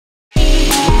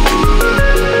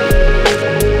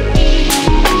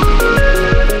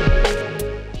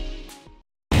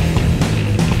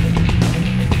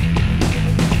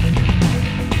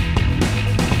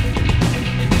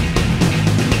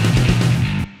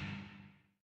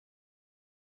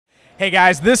Hey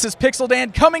guys, this is Pixel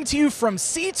Dan coming to you from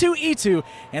C2E2,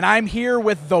 and I'm here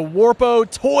with the Warpo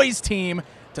Toys team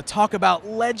to talk about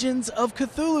Legends of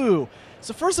Cthulhu.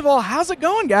 So first of all, how's it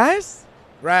going, guys?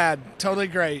 Rad, totally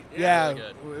great. Yeah,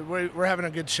 really we're having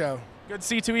a good show. Good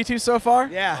C2E2 so far?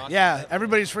 Yeah, Awesome. yeah.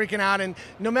 Everybody's freaking out, and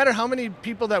no matter how many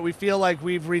people that we feel like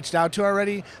we've reached out to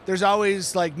already, there's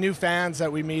always like new fans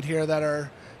that we meet here that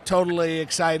are totally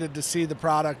excited to see the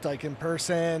product like in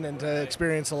person and to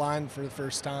experience the line for the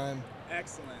first time.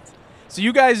 Excellent. So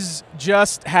you guys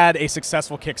just had a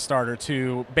successful Kickstarter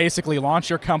to basically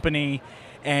launch your company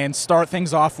and start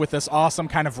things off with this awesome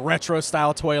kind of retro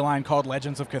style toy line called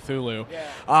Legends of Cthulhu.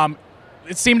 Yeah.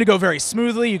 It seemed to go very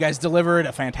smoothly. You guys delivered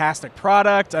a fantastic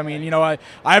product. I mean,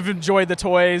 I've enjoyed the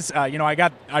toys.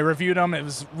 I reviewed them. It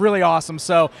was really awesome.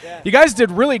 So you guys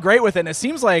did really great with it, and it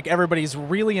seems like everybody's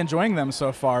really enjoying them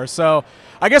so far. So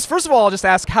I guess first of all, I'll just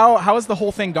ask, how has the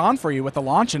whole thing gone for you with the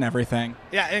launch and everything?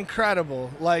 Yeah, incredible.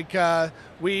 Like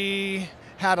we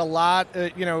had a lot.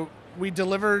 We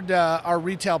delivered our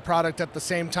retail product at the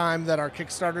same time that our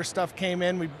Kickstarter stuff came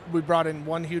in. We brought in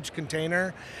one huge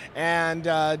container and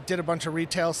did a bunch of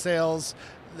retail sales,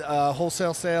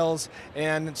 wholesale sales,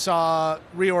 and saw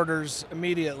reorders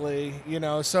immediately. It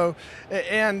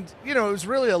was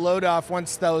really a load off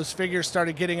once those figures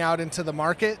started getting out into the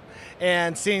market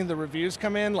and seeing the reviews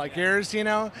come in, like yours.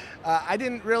 I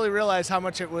didn't really realize how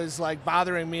much it was like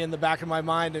bothering me in the back of my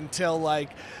mind until like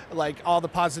all the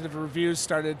positive reviews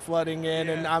started flooding in,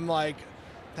 and I'm like,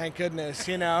 thank goodness,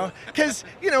 because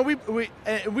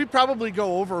we probably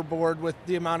go overboard with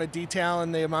the amount of detail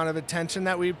and the amount of attention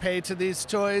that we pay to these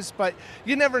toys, but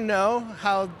you never know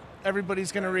how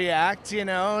everybody's going to react.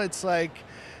 It's like,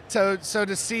 so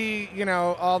to see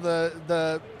all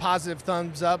the positive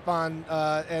thumbs up on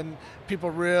and people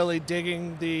really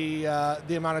digging the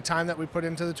amount of time that we put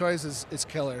into the toys is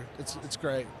killer. It's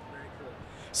great.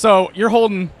 So you're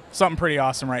holding something pretty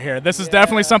awesome right here. This is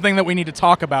definitely something that we need to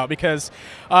talk about because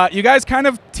you guys kind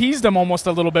of teased them almost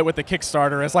a little bit with the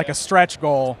Kickstarter as like a stretch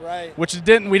goal, which we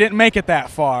didn't make it that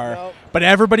far. Nope. But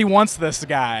everybody wants this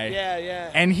guy. Yeah.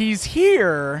 And he's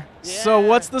here. Yeah. So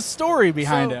what's the story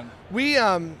behind him? We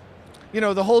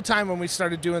the whole time when we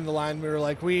started doing the line, we were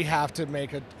like, we have to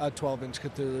make a 12-inch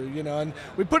Cthulhu, and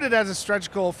we put it as a stretch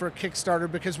goal for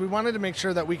Kickstarter because we wanted to make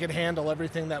sure that we could handle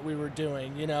everything that we were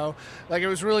doing, Like, it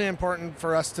was really important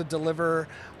for us to deliver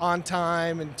on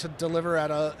time and to deliver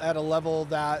at a level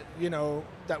that,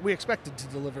 that we expected to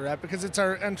deliver at because it's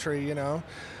our entry,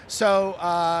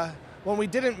 So, when we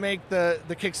didn't make the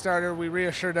Kickstarter, we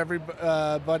reassured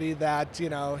everybody that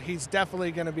he's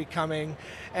definitely going to be coming.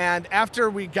 And after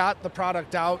we got the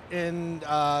product out and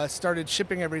started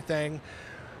shipping everything,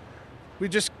 we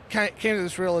just came to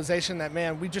this realization that,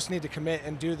 man, we just need to commit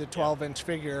and do the 12-inch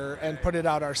figure and put it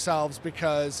out ourselves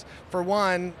because, for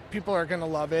one, people are going to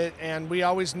love it, and we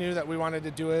always knew that we wanted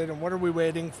to do it, and what are we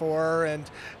waiting for? And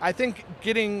I think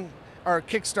getting our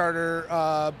Kickstarter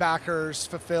backers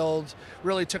fulfilled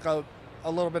really took a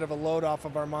little bit of a load off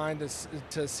of our mind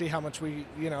to see how much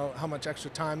how much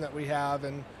extra time that we have,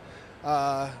 and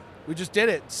we just did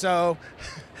it. So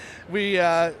we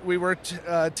worked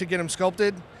to get him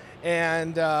sculpted,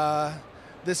 and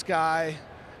this guy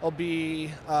will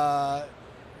be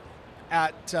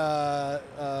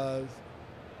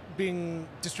being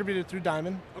distributed through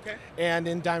Diamond, and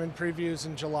in Diamond previews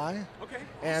in July,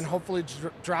 and hopefully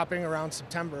dropping around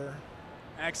September.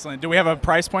 Excellent. Do we have a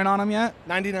price point on him yet?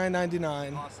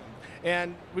 $99.99. Awesome.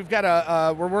 And we've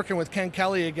got we're working with Ken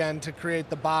Kelly again to create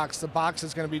the box. The box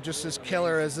is going to be just as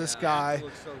killer as this guy. It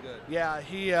looks so good. Yeah,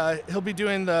 he'll be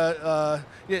doing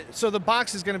so the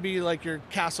box is going to be like your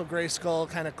Castle Grayskull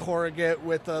kind of corrugate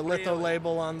with a litho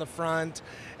label on the front,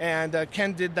 and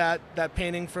Ken did that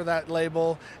painting for that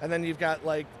label, and then you've got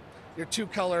like your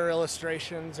two-color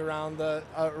illustrations around the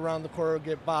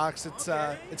corrugate box. It's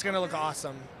going to look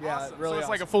awesome. Yeah, awesome. Really. So it's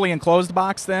awesome. like a fully enclosed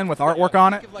box then with artwork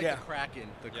on it? Think of like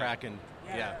the Kraken.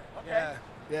 Yeah. Yeah.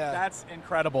 That's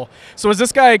incredible. So is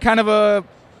this guy kind of a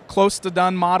close to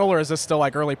done model, or is this still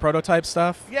like early prototype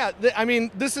stuff? Yeah,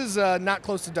 this is not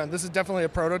close to done. This is definitely a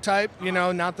prototype,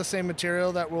 not the same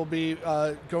material that we'll be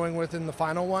going with in the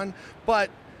final one, but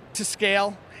to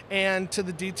scale and to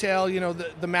the detail,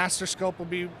 the master sculpt will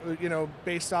be,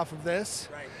 based off of this.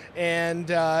 Right. And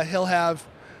he'll have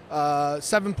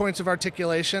 7 points of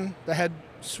articulation. The head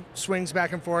swings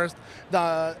back and forth.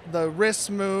 The wrists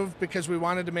move because we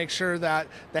wanted to make sure that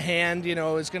the hand,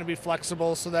 is going to be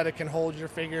flexible so that it can hold your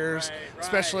figures. Right.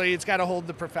 Especially, it's got to hold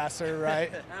the professor,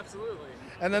 right? Absolutely.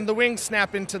 And then the wings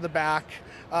snap into the back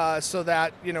so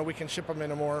that we can ship them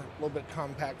in a little bit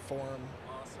compact form.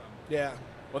 Awesome. Yeah.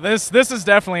 Well, this is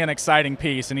definitely an exciting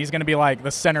piece, and he's going to be like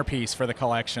the centerpiece for the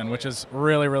collection, which is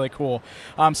really, really cool.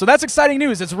 So that's exciting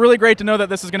news. It's really great to know that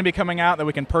this is going to be coming out, that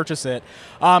we can purchase it.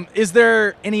 Is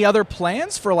there any other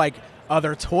plans for like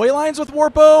other toy lines with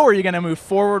Warpo? Or are you going to move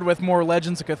forward with more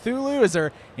Legends of Cthulhu? Is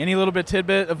there any little bit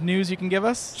tidbit of news you can give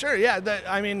us? Sure, yeah.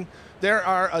 I mean, there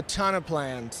are a ton of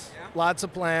plans. Lots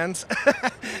of plans.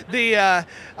 We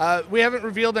haven't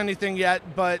revealed anything yet,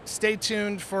 but stay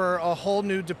tuned for a whole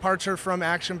new departure from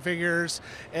action figures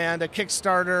and a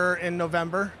Kickstarter in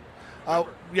November.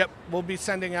 Yep, we'll be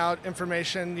sending out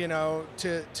information, you know,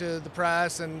 to the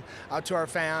press and out to our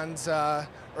fans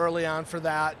early on for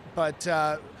that. But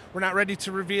we're not ready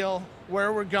to reveal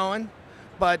where we're going.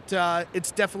 But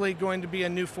it's definitely going to be a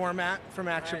new format from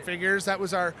action figures. That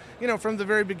was our, you know, from the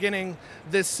very beginning,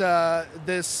 this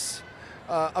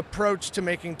approach to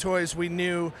making toys we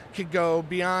knew could go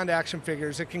beyond action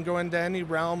figures. It can go into any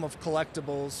realm of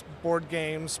collectibles, board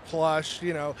games, plush,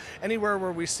 you know, anywhere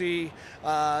where we see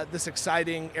this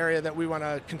exciting area that we want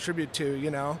to contribute to, you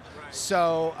know. Right.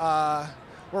 So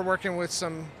we're working with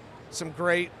some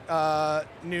great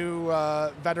new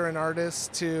veteran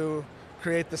artists to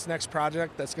create this next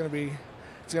project that's going to be,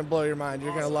 it's going to blow your mind.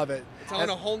 You're going to love it. We're telling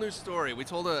a whole new story. We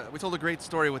told a great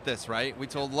story with this, right? We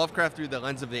told Lovecraft through the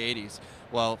lens of the 80s.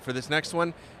 Well, for this next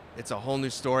one, it's a whole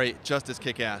new story, just as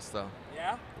kick-ass, though.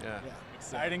 Yeah? Yeah.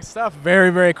 Exciting stuff.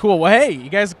 Very, very cool. Well, hey, you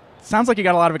guys, sounds like you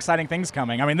got a lot of exciting things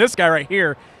coming. I mean, this guy right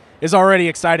here is already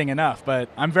exciting enough, but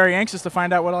I'm very anxious to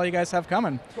find out what all you guys have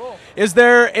coming. Cool. Is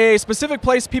there a specific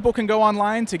place people can go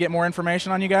online to get more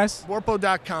information on you guys?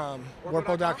 Warpo.com.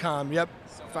 Warpo.com. Yep.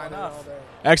 Find it all there.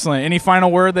 Excellent. Any final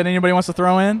word that anybody wants to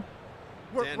throw in?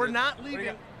 We're not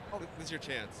leaving. This is your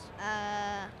chance.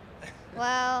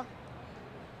 Well,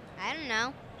 I don't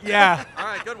know. Yeah. All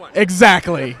right, good one.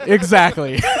 Exactly.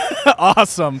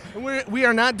 Awesome. We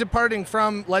are not departing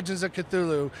from Legends of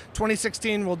Cthulhu.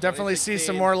 2016, we'll definitely see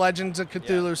some more Legends of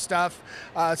Cthulhu stuff.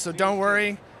 So don't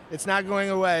worry, it's not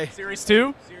going away. Series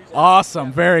 2?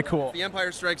 Awesome. Very cool. The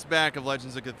Empire Strikes Back of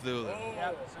Legends of Cthulhu.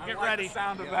 Get ready. The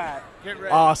sound of that. Get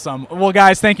ready. Awesome. Well,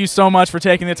 guys, thank you so much for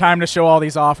taking the time to show all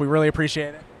these off. We really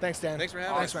appreciate it. Thanks, Dan. Thanks for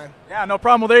having us. Thanks, man. Yeah, no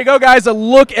problem. Well, there you go, guys. A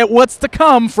look at what's to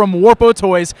come from Warpo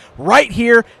Toys right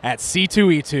here at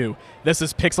C2E2. This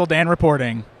is Pixel Dan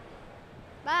reporting.